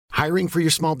Hiring for your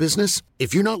small business?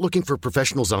 If you're not looking for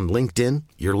professionals on LinkedIn,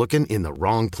 you're looking in the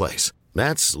wrong place.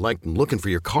 That's like looking for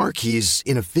your car keys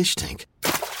in a fish tank.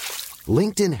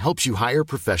 LinkedIn helps you hire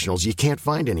professionals you can't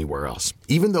find anywhere else,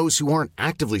 even those who aren't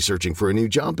actively searching for a new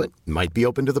job but might be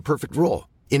open to the perfect role.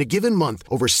 In a given month,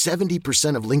 over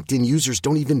 70% of LinkedIn users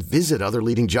don't even visit other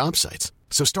leading job sites.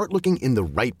 So start looking in the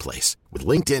right place. With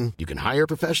LinkedIn, you can hire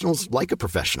professionals like a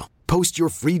professional. Post your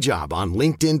free job on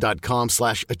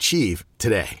linkedin.com/achieve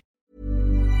today.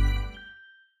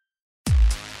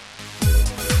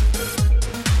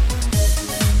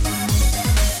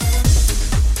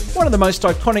 One of the most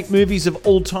iconic movies of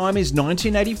all time is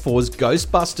 1984's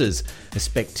Ghostbusters, a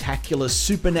spectacular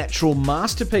supernatural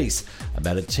masterpiece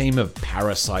about a team of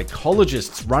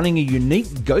parapsychologists running a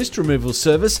unique ghost removal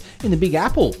service in the Big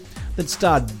Apple that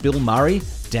starred Bill Murray,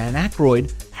 Dan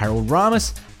Aykroyd, Harold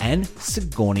Ramis, and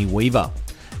Sigourney Weaver.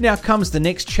 Now comes the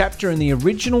next chapter in the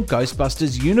original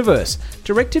Ghostbusters universe,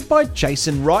 directed by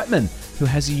Jason Reitman, who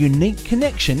has a unique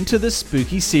connection to the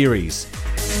spooky series.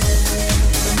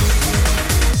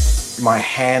 My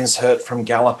hands hurt from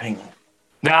galloping.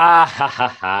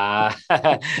 Hey,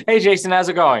 Jason, how's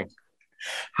it going?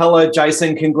 Hello,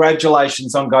 Jason.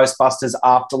 Congratulations on Ghostbusters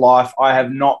Afterlife. I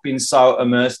have not been so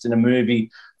immersed in a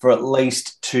movie for at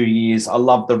least 2 years. I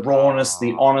love the rawness,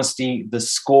 the honesty, the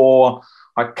score.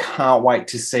 I can't wait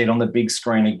to see it on the big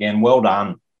screen again. Well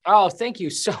done. Oh, thank you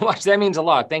so much. That means a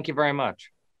lot. Thank you very much.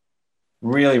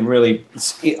 Really, really.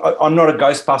 I'm not a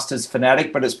Ghostbusters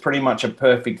fanatic, but it's pretty much a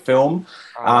perfect film.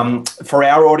 For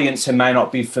our audience who may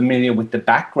not be familiar with the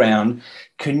background,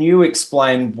 can you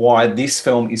explain why this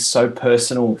film is so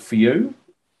personal for you?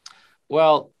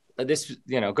 Well,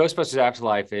 Ghostbusters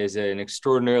Afterlife is an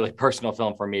extraordinarily personal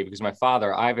film for me because my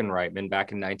father, Ivan Reitman,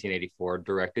 back in 1984,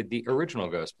 directed the original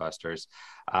Ghostbusters.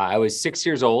 I was 6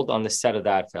 years old on the set of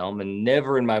that film, and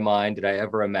never in my mind did I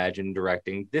ever imagine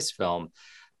directing this film.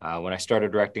 When I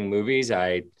started directing movies,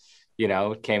 I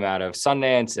came out of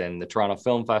Sundance and the Toronto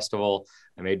Film Festival.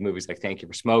 I made movies like Thank You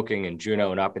for Smoking and Juno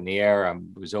and Up in the Air. I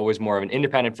was always more of an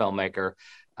independent filmmaker.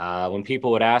 When people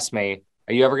would ask me,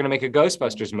 are you ever going to make a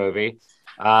Ghostbusters movie?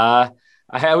 I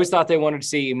always thought they wanted to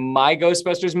see my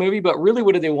Ghostbusters movie, but really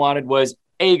what they wanted was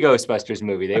a Ghostbusters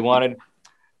movie. They wanted,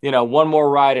 one more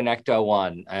ride in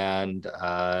Ecto-1. And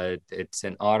it's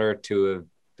an honor to have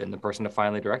been the person to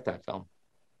finally direct that film.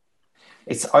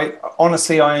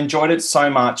 Honestly, I enjoyed it so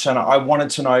much, and I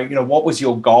wanted to know, what was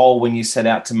your goal when you set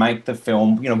out to make the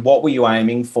film? What were you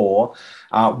aiming for?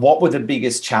 What were the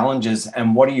biggest challenges,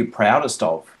 and what are you proudest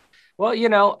of? Well,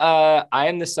 I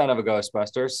am the son of a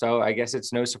Ghostbuster, so I guess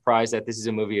it's no surprise that this is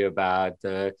a movie about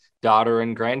the daughter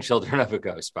and grandchildren of a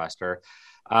Ghostbuster.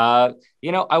 I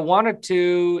wanted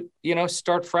to,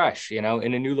 start fresh, in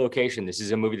a new location. This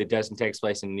is a movie that doesn't take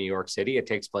place in New York City. It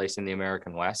takes place in the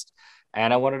American West.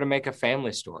 And I wanted to make a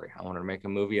family story. I wanted to make a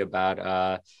movie about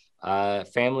a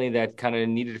family that kind of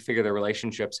needed to figure their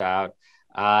relationships out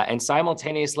and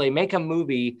simultaneously make a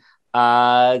movie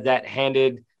that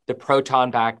handed the proton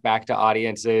back to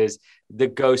audiences, the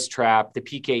ghost trap, the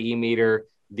PKE meter,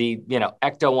 the,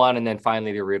 Ecto-1, and then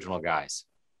finally the original guys.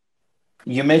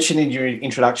 You mentioned in your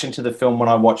introduction to the film when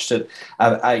I watched it,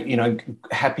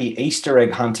 happy Easter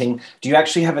egg hunting. Do you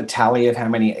actually have a tally of how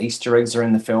many Easter eggs are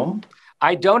in the film?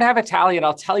 I don't have a tally, and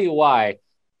I'll tell you why.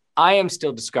 I am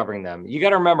still discovering them. You got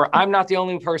to remember, I'm not the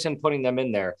only person putting them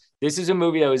in there. This is a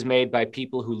movie that was made by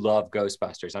people who love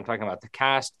Ghostbusters. I'm talking about the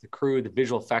cast, the crew, the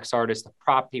visual effects artists, the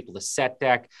prop people, the set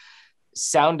deck,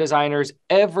 sound designers.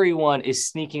 Everyone is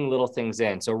sneaking little things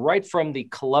in. So right from the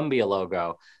Columbia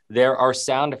logo, there are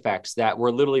sound effects that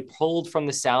were literally pulled from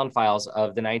the sound files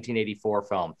of the 1984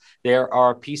 film. There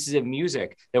are pieces of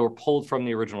music that were pulled from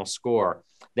the original score.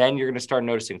 Then you're going to start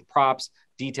noticing props,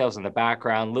 details in the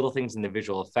background, little things in the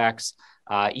visual effects,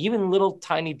 even little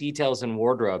tiny details in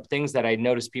wardrobe, things that I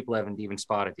noticed people haven't even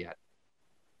spotted yet.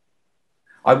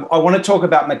 I want to talk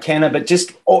about McKenna, but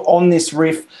just on this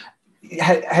riff,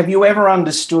 have you ever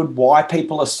understood why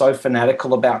people are so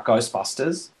fanatical about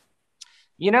Ghostbusters?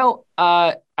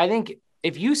 I think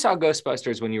if you saw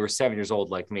Ghostbusters when you were 7 years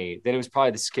old like me, then it was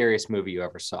probably the scariest movie you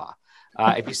ever saw.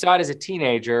 If you saw it as a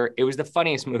teenager, it was the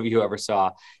funniest movie you ever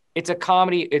saw. It's a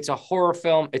comedy. It's a horror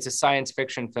film. It's a science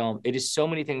fiction film. It is so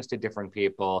many things to different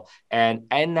people. And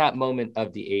in that moment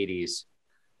of the 80s,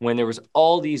 when there was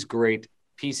all these great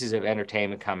pieces of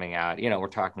entertainment coming out, we're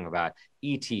talking about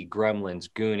E.T.,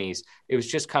 Gremlins, Goonies. It was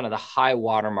just kind of the high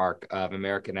watermark of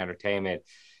American entertainment.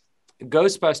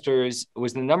 Ghostbusters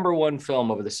was the number one film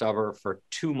over the summer for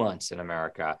 2 months in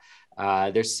America.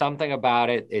 There's something about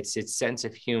it. It's its sense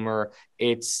of humor.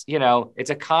 It's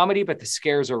a comedy, but the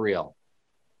scares are real.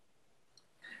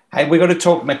 Hey, we got to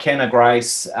talk McKenna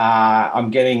Grace. I'm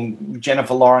getting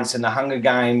Jennifer Lawrence in The Hunger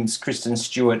Games, Kristen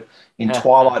Stewart in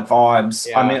Twilight vibes.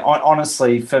 Yeah. I mean,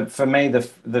 honestly, for me,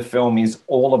 the film is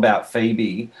all about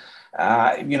Phoebe.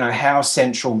 How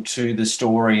central to the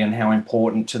story and how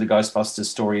important to the Ghostbusters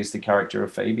story is the character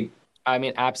of Phoebe. I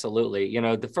mean, absolutely. You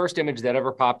know, the first image that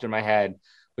ever popped in my head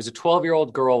was a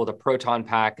 12-year-old girl with a proton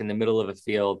pack in the middle of a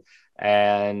field,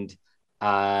 and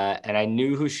I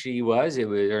knew who she was. It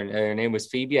was her name was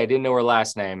Phoebe. I didn't know her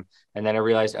last name, and then I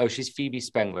realized, oh, she's Phoebe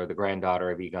Spengler, the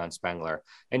granddaughter of Egon Spengler.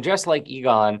 And just like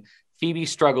Egon, Phoebe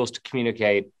struggles to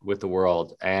communicate with the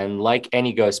world, and like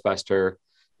any Ghostbuster,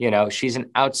 you know, she's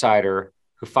an outsider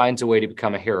who finds a way to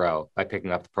become a hero by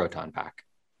picking up the proton pack.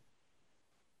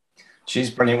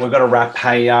 She's brilliant. We've got to wrap.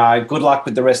 Hey, good luck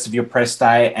with the rest of your press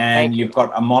day, and you've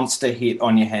got a monster hit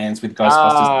on your hands with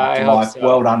Ghostbusters Afterlife. So.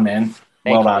 Well done, man.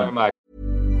 Thank well you done. very much.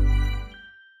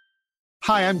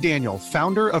 Hi, I'm Daniel,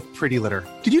 founder of Pretty Litter.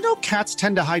 Did you know cats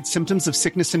tend to hide symptoms of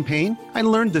sickness and pain? I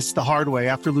learned this the hard way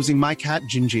after losing my cat,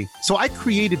 Gingy. So I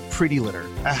created Pretty Litter,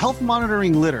 a health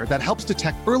monitoring litter that helps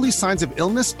detect early signs of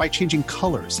illness by changing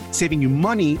colors, saving you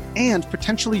money and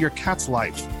potentially your cat's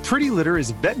life. Pretty Litter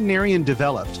is veterinarian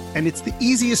developed, and it's the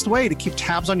easiest way to keep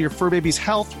tabs on your fur baby's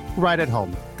health right at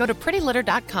home. Go to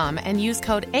prettylitter.com and use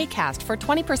code ACAST for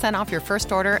 20% off your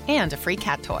first order and a free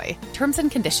cat toy. Terms and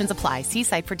conditions apply. See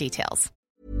site for details.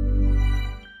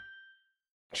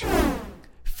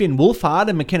 Finn Wolfhard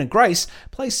and McKenna Grace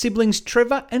play siblings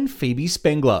Trevor and Phoebe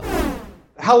Spengler.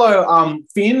 Hello,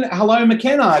 Finn. Hello,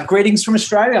 McKenna. Greetings from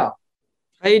Australia.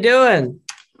 How you doing?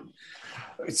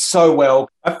 So well.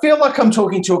 I feel like I'm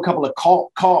talking to a couple of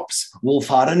cops,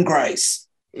 Wolfhard and Grace.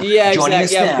 Yeah, Joining exactly.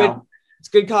 us Yeah, now. good. It's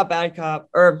good cop, bad cop.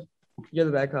 Or you're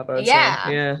the bad cop, I would say.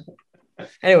 Yeah.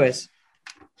 Anyways.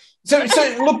 So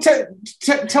look,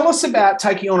 tell us about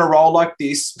taking on a role like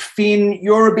this. Finn,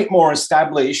 you're a bit more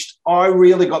established. I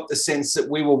really got the sense that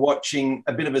we were watching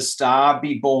a bit of a star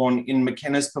be born in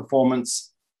McKenna's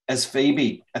performance as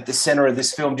Phoebe at the center of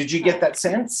this film. Did you get that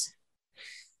sense?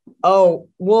 Oh,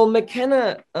 well,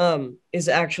 McKenna is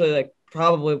actually like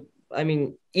probably, I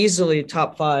mean, easily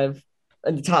top five.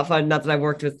 In the top five, not that I've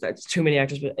worked with too many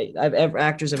actors, but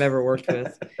actors I've ever worked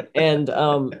with. And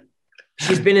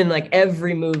she's been in like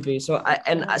every movie. So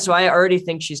I already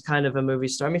think she's kind of a movie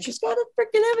star. I mean, she's got a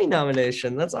freaking Emmy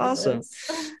nomination. That's awesome.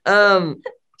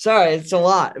 Sorry, it's a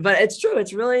lot, but it's true.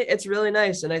 It's really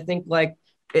nice. And I think like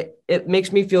it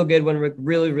makes me feel good when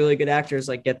really, really good actors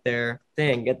like get their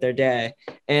thing, get their day.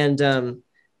 And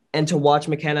to watch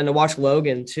McKenna and to watch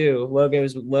Logan too.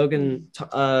 Logan's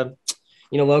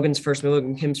first movie,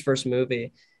 Logan Kim's first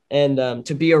movie. And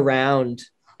to be around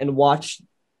and watch,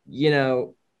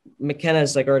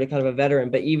 McKenna's like already kind of a veteran,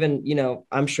 but even,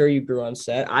 I'm sure you grew on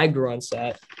set. I grew on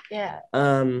set. Yeah.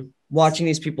 Watching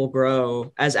these people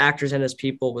grow as actors and as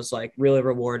people was like really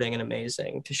rewarding and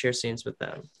amazing to share scenes with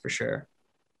them for sure.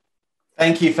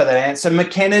 Thank you for that answer.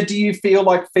 McKenna, do you feel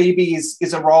like Phoebe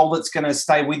is a role that's going to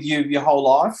stay with you your whole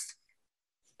life?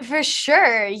 For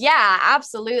sure. Yeah,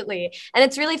 absolutely. And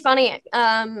it's really funny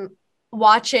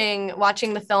watching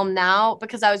the film now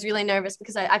because I was really nervous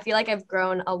because I feel like I've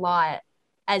grown a lot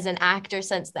as an actor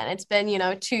since then. It's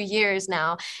been, 2 years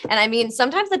now. And I mean,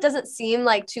 sometimes that doesn't seem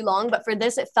like too long, but for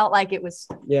this, it felt like it was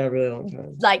really long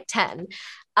time. Like 10.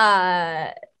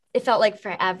 It felt like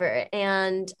forever.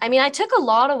 And I mean, I took a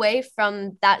lot away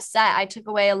from that set. I took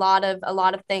away a lot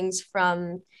of things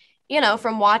from,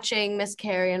 from watching Miss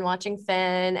Carey and watching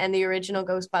Finn and the original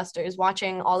Ghostbusters,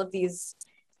 watching all of these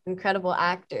incredible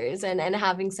actors and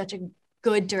having such a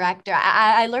good director.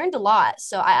 I learned a lot.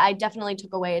 So I definitely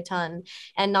took away a ton.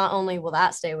 And not only will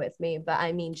that stay with me, but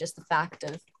I mean, just the fact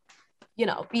of,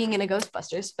 being in a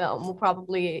Ghostbusters film will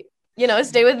probably,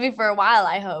 stay with me for a while,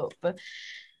 I hope.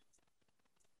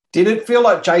 Did it feel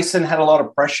like Jason had a lot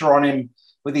of pressure on him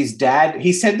with his dad?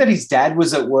 He said that his dad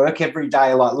was at work every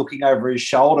day, like looking over his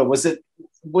shoulder.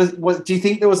 Do you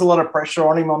think there was a lot of pressure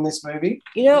on him on this movie?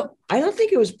 I don't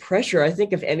think it was pressure. I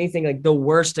think if anything, like the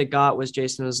worst it got was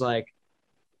Jason was like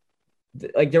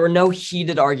there were no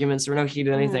heated arguments. There were no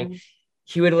heated anything.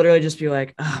 He would literally just be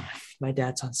like, oh, my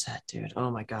dad's on set, dude. Oh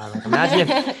my God.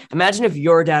 Like, imagine if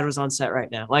your dad was on set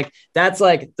right now. Like that's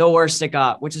like the worst it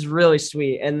got, which is really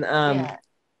sweet. And,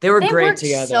 They great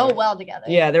together. So well together.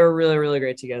 Yeah, they were really, really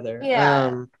great together.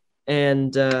 Yeah.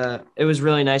 It was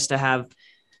really nice to have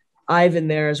Ivan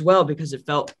there as well because it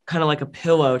felt kind of like a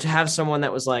pillow to have someone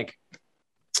that was like,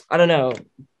 I don't know,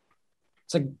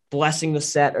 it's like blessing the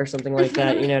set or something like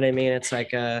that. You know what I mean? It's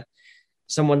like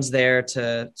someone's there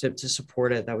to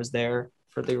support it that was there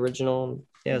for the original.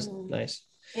 Yeah, it was nice.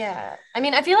 Yeah. I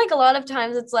mean, I feel like a lot of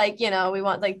times it's like, we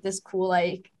want like this cool,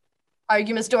 like,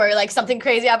 argument story, like something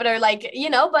crazy happened, or like, you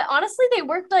know, but honestly, they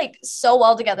worked like so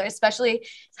well together, especially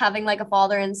having like a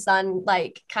father and son,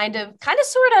 like kind of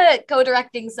sort of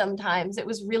co-directing sometimes. It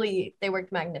was really, they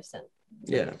worked magnificent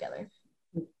together.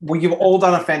 Well, you've all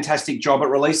done a fantastic job. It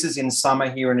releases in summer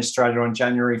here in Australia on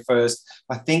January 1st.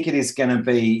 I think it is going to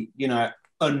be, you know,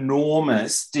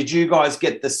 enormous. Did you guys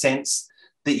get the sense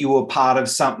that you were part of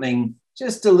something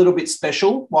just a little bit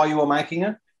special while you were making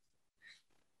it?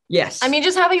 Yes. I mean,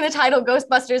 just having the title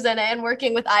Ghostbusters in it and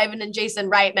working with Ivan and Jason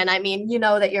Reitman, I mean, you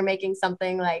know that you're making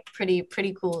something like pretty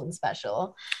cool and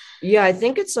special. Yeah, I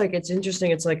think it's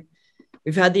interesting. It's like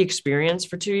we've had the experience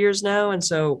for 2 years now. And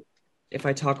so if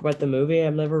I talk about the movie,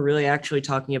 I'm never really actually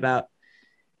talking about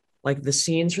like the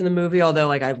scenes from the movie, although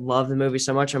like I love the movie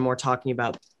so much. I'm more talking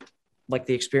about like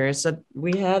the experience that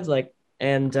we had, like,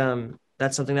 and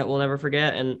that's something that we'll never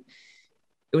forget. And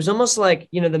it was almost like,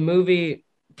 you know, the movie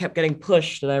kept getting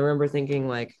pushed, and I remember thinking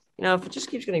like, you know, if it just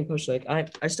keeps getting pushed, like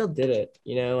I still did it,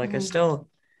 you know, like I still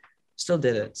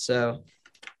did it. So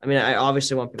I mean, I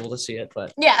obviously want people to see it,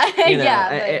 but yeah, you know,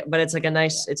 yeah, but it's like a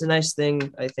nice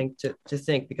thing, I think, to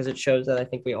think, because it shows that I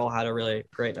think we all had a really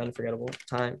great, unforgettable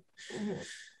time.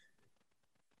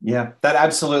 Yeah, that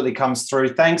absolutely comes through.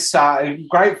 Thanks.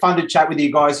 Great fun to chat with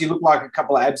you guys. You look like a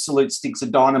couple of absolute sticks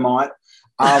of dynamite.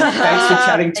 Thanks for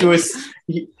chatting to us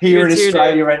here in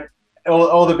Australia, and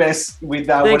all the best with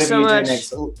whatever so you much. do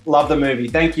next. Love the movie.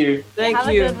 Thank you. Thank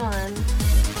Have you. a good one.